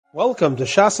Welcome to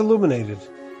Shas Illuminated.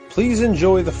 Please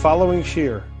enjoy the following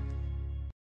shir.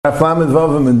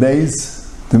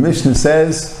 The Mishnah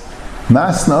says,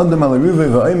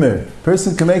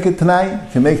 person can make it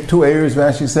tonight, can make 2 eruvs,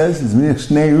 Rashi says, it's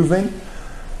Eruvin,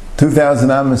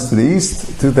 2,000 amas to the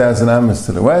east, 2,000 amas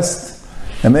to the west,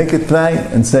 and make it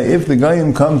tonight and say, if the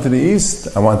Goyim come to the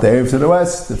east, I want the eruv to the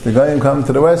west. If the Goyim come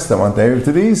to the west, I want the eruv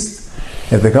to the east.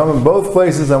 If they come in both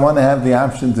places, I want to have the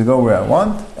option to go where I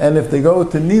want. And if they go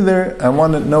to neither, I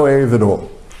want no eruv at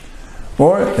all.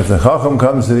 Or, if the Chacham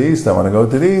comes to the east, I want to go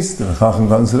to the east. If the Chacham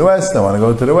comes to the west, I want to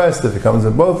go to the west. If he comes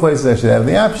in both places, I should have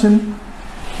the option.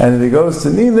 And if he goes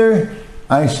to neither,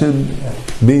 I should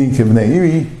be Kibnei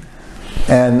Iri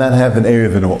and not have an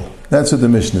eruv at all. That's what the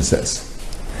Mishnah says.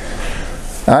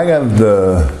 I have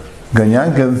the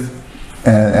Ganyankev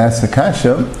and ask the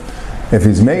Kasha, if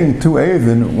he's making 2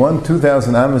 eruvin, one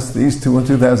 2,000 amas to the east, one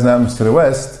 2,000 amas to the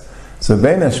west, so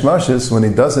Bein Hashmashis, when he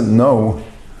doesn't know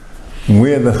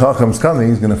where the Chacham's coming,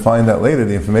 he's going to find out later,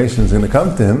 the information is going to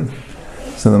come to him.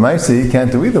 So the Maisi, he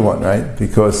can't do either one, right?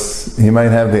 Because he might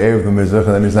have the eruv of Mizrach,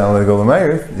 and then he's not allowed to go to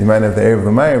Ma'ariv. He might have the eruv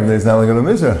of Ma'ariv, and then he's not allowed to go to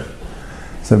Mizrach.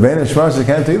 So Bein Hashmashis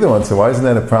can't do either one. So why isn't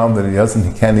that a problem that he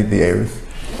can't eat the eruv?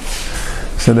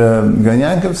 So the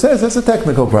Ganyankev says that's a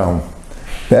technical problem.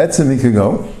 The Etzim he could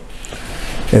go.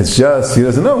 It's just, he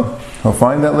doesn't know. He'll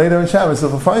find that later on Shabbos. So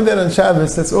if he'll find that on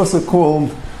Shabbos, that's also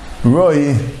called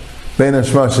Roy Bein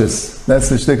Hashmashis. That's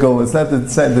the shtickle. It's not the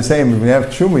same. If we have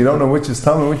Truma, you don't know which is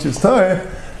Tam and which is Tar,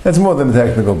 that's more than a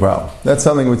technical problem. That's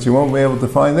something which you won't be able to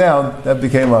find out. That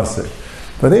became Asir.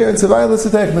 But here, it's a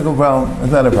technical problem.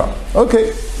 It's not a problem.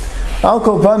 Okay. Al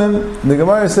Kol Panim, the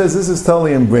Gemara says this is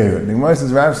Tali and Breira. The Gemara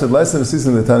says, Rav said, less than a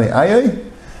season of the Tani Ayay.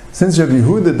 Since Rabbi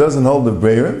Yehuda doesn't hold the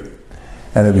Breira,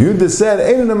 and Rabbi Yehuda said,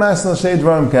 "Ein namasnal shei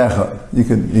dvarim kacha." You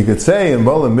could say in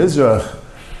Bola Mizrach,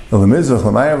 L'Mizrach,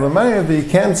 L'Mayav, but you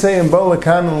can't say in Bola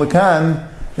Kan and L'Kan.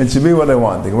 It should be what I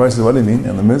want. The Gemara says, "What do you mean?"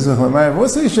 And L'Mizrach, L'Mayav,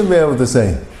 what's you shouldn't be able to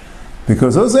say?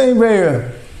 Because those ain't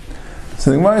Breira.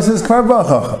 So the Gemara says, "Kvar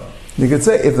ba'chacha." You could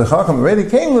say if the Chacham already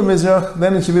came L'Mizrach,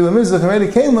 then it should be L'Mizrach. Already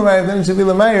came L'Mayav, then it should be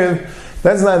L'Mayav.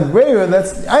 That's not Breira.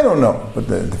 That's I don't know, but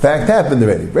the fact happened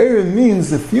already. Breira means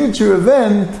the future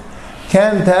event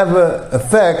can't have an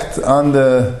effect on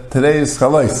today's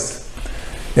chalais.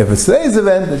 If it's today's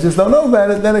event, they just don't know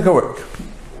about it, then it can work.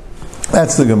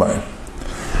 That's the Gemara.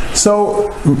 So,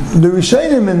 the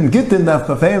Rishonim in Gittin, Daf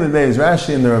Kafayim and Beis,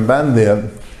 Rashi and the Ramban there,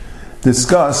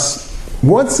 discuss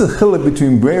what's the chiluk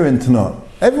between Breira and Tanan.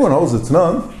 Everyone holds it's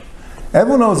Tanan.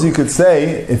 Everyone knows you could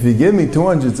say, if you give me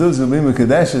 200 zuz, you'll be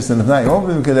Mekadeshes, and if not, you won't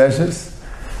be Mekadeshes.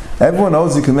 Everyone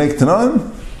knows you can make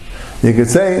Tanan. You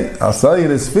could say, I'll sell you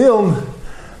this field,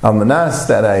 I'll manas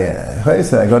that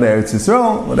I go to Eretz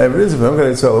Yisrael, whatever it is, if I don't go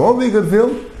to Yisrael, it won't be a good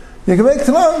field. You can make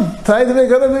Tanan, try to make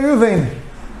out of Eruvin.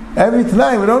 Every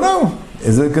Tanai, we don't know.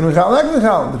 Is it going to be Michal, not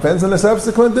Michal? Depends on the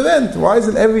subsequent event. Why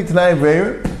isn't every Tanai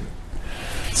Breira?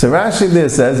 So Rashi there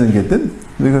says in Gittin,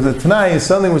 because a Tanai is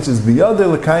something which is Biyadeh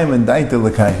L'Kayim and Daiteh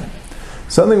L'Kayim.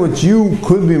 Something which you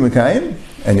could be Mekayim,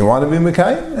 and you want to be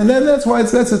Mekayim, and then that's why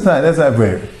that's a Tanai, that's not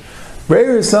Breira.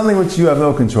 Breira is something which you have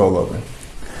no control over.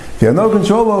 If you have no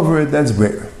control over it, that's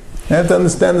Breira. You have to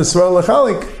understand the Svar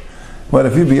L'Chalik. But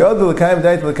if you be Other L'Kayim,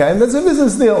 Dait L'Kayim, that's a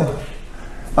business deal.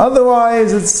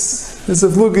 Otherwise, it's a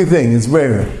fluky thing, it's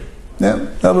Breira. Yeah,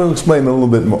 I will explain a little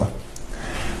bit more.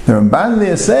 The Ramban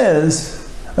there says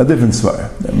a different Svar.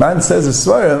 The Ramban says a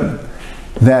Svar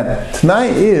that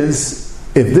Tanai is,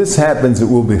 if this happens, it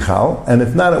will be Chal, and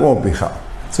if not, it won't be Chal.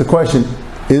 It's a question,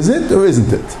 is it or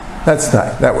isn't it? That's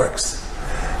Tanai, that works.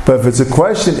 But if it's a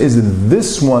question, is it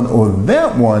this one or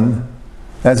that one,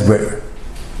 that's Breira.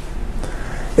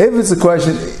 If it's a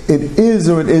question, it is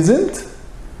or it isn't,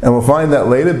 and we'll find that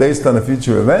later based on a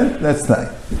future event, that's Tanai.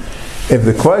 If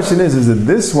the question is it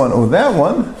this one or that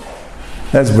one,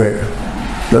 that's Breira.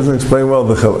 Doesn't explain well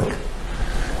the chiluk.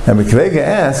 And Mekvega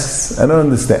asks, I don't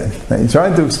understand. Now you're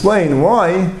trying to explain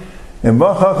why in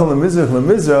Ba'chachal L'Mizrach,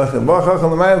 in Ba'chachal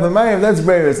L'Mayav, that's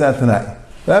Breira, it's not Tanai.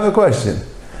 I have a question.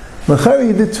 L'chari,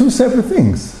 you did 2 separate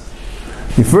things.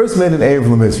 You first made an eruv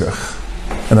l'mizrach,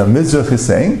 and a mizrach is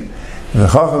saying, if the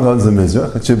chacham goes to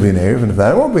mizrach, it should be an eruv, and if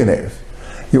not, it won't be an eruv.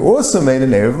 You also made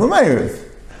an eruv l'mayav,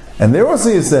 and there also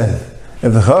you said,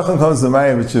 if the chacham comes to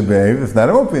mayav, it should be an eruv, if not,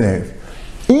 it won't be an eruv.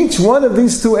 Each one of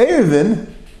these 2 eruvin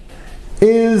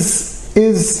is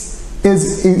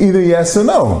either yes or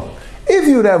no. If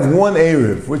you would have one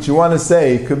eruv, which you want to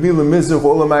say could be l'mizrach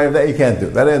or l'mayav, that you can't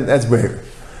do. That's Breira.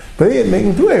 But you're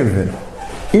making 2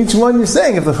 eruvin. Each one you're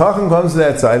saying, if the Chacham comes to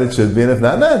that side, it should be, and if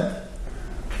not, not.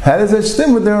 How does that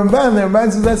stem with the Ramban? The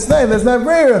Ramban says that's not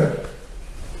Breira.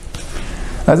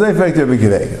 As I fact Rabbi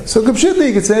Akiva. So Kapshita,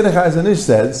 you could say the Chazon Ish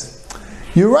says,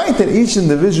 you're right that each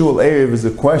individual Erev is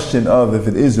a question of if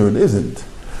it is or it isn't.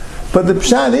 But the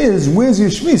pshat is, where's your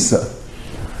shmisa?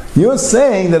 You're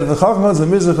saying that if the Chacham was a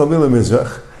Mizrach, will be a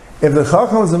Mizrach. If the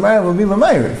Chacham was a Ma'ariv, will be a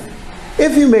Ma'ariv.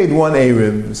 If you made one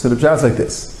Erev, so the pshat's like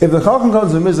this. If the Chacham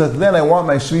comes to Mizrach, then I want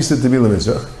my shmisa to be a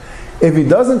Mizrach. If he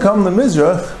doesn't come to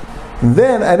Mizrach,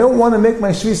 then I don't want to make my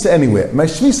shvisa anywhere. My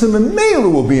shvisa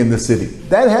memela will be in the city.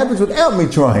 That happens without me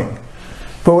trying.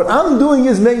 But what I'm doing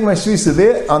is making my shvisa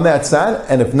there on that side,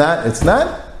 and if not, it's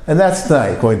not, and that's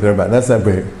tonight, according to the Rabban. That's not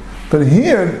brave. But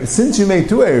here, since you made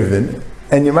two Eruvin,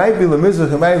 and you might be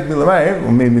lemizrach, you might be lemayir,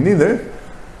 or maybe neither,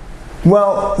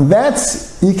 well,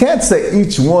 you can't say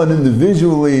each one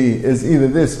individually is either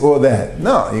this or that.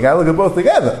 No, you got to look at both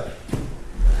together.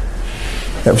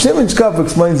 Now, Shimon Shkaf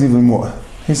explains even more.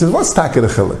 He says, what's taka the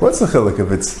chiluk? What's the chiluk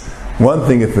if it's one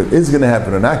thing, if it is going to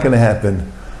happen or not going to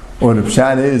happen, or the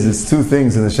pshat is, it's two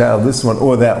things in the shal, this one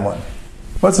or that one?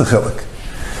 What's the chiluk?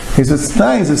 He says,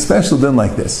 T'nai is a special din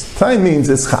like this. T'nai means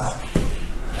it's chal.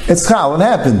 It's chal, it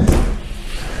happened.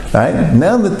 Right?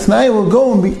 Now the T'nai will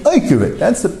go and be accurate.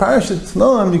 That's the parashat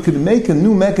T'nai. You could make a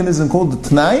new mechanism called the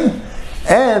T'nai,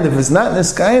 and if it's not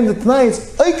Neskayim, the T'nai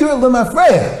is accurate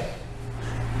l'mafreya.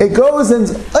 It goes and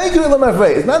it's accurate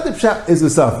l'mafreya. It's not the pshat is a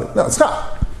suffix. No, it's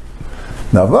chal.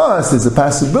 Now, us, there's a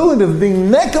possibility of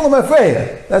being nekel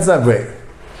l'mafreya. That's not great.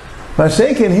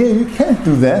 Mashaken here, you can't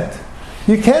do that.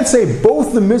 You can't say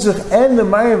both the mizrach and the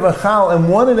ma'ariv are chal, and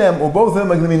one of them or both of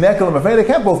them are going to be nekel l'mafreya. They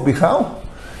can't both be chal.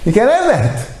 You can't have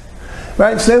that.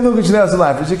 Right?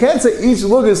 You can't say each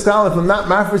look is chal if I'm not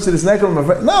mafresh to this nekel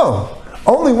l'mafreya. No.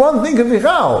 Only one thing can be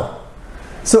chal.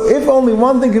 So if only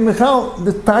one thing can be chal,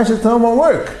 the parashat Tanam won't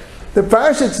work. The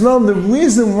parashat Tanam, the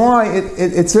reason why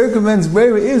it circumvents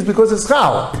Brera is because it's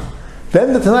chal.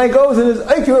 Then the Tanai goes and is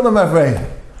accurate l'mafreya.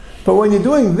 But when you're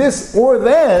doing this or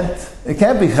that, it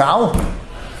can't be chal.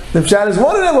 The pshat is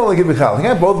one of them only can be chal. It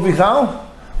can't both be chal.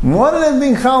 One of them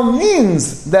being chal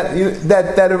means that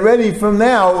already from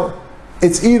now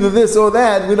it's either this or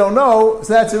that. We don't know,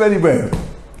 so that's already Brera.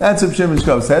 That's what Shimon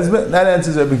Shkov says, but that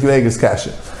answers Rabbi Akiva's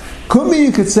kasha. Could be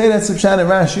you could say that's the pshat in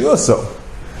Rashi also.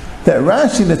 That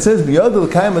Rashi that says biyad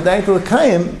l'kayim v'dayit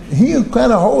l'kayim, he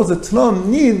kind of holds that Tanam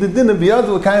need the din of biyad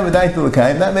l'kayim v'dayit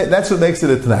l'kayim. That's what makes it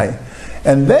a Tanai.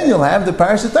 And then you'll have the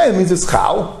parashat Tanai. It means it's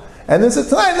chal, and it's a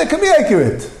Tanai that can be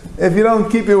accurate if you don't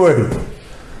keep your word.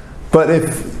 But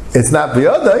if it's not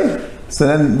biyadai, so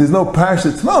then there's no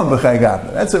parashat Tanam b'chay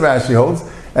gavna. That's what Rashi holds.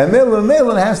 And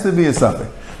mele has to be a suffix.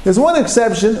 There's one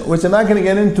exception, which I'm not going to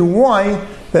get into why,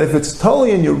 that if it's totally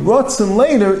in your rotzen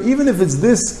later, even if it's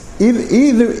this,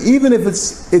 even if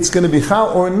it's going to be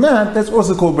chal or not, that's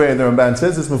also called Brera. The Ramban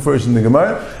says it's first in the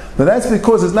Gemara, but that's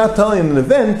because it's not telling you an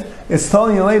event, it's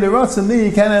telling you later rotzen. There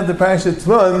you can't have the parashat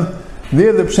Tvan.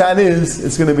 There the pshat is,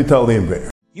 it's going to be totally in Brera.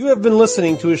 You have been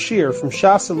listening to a shiur from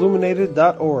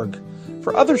shasilluminated.org.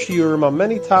 For other shiurim on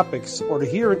many topics, or to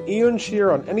hear an iyun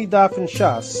shiur on any daf in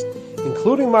Shas,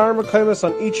 including Ma'ariv Mekaymas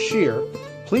on each shiur,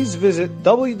 please visit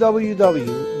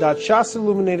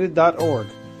www.shasilluminated.org.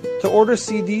 To order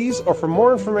CDs or for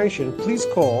more information, please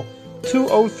call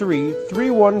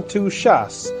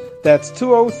 203-312-SHAS. That's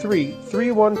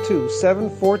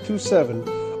 203-312-7427,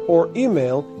 or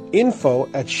email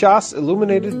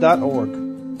info@shasilluminated.org.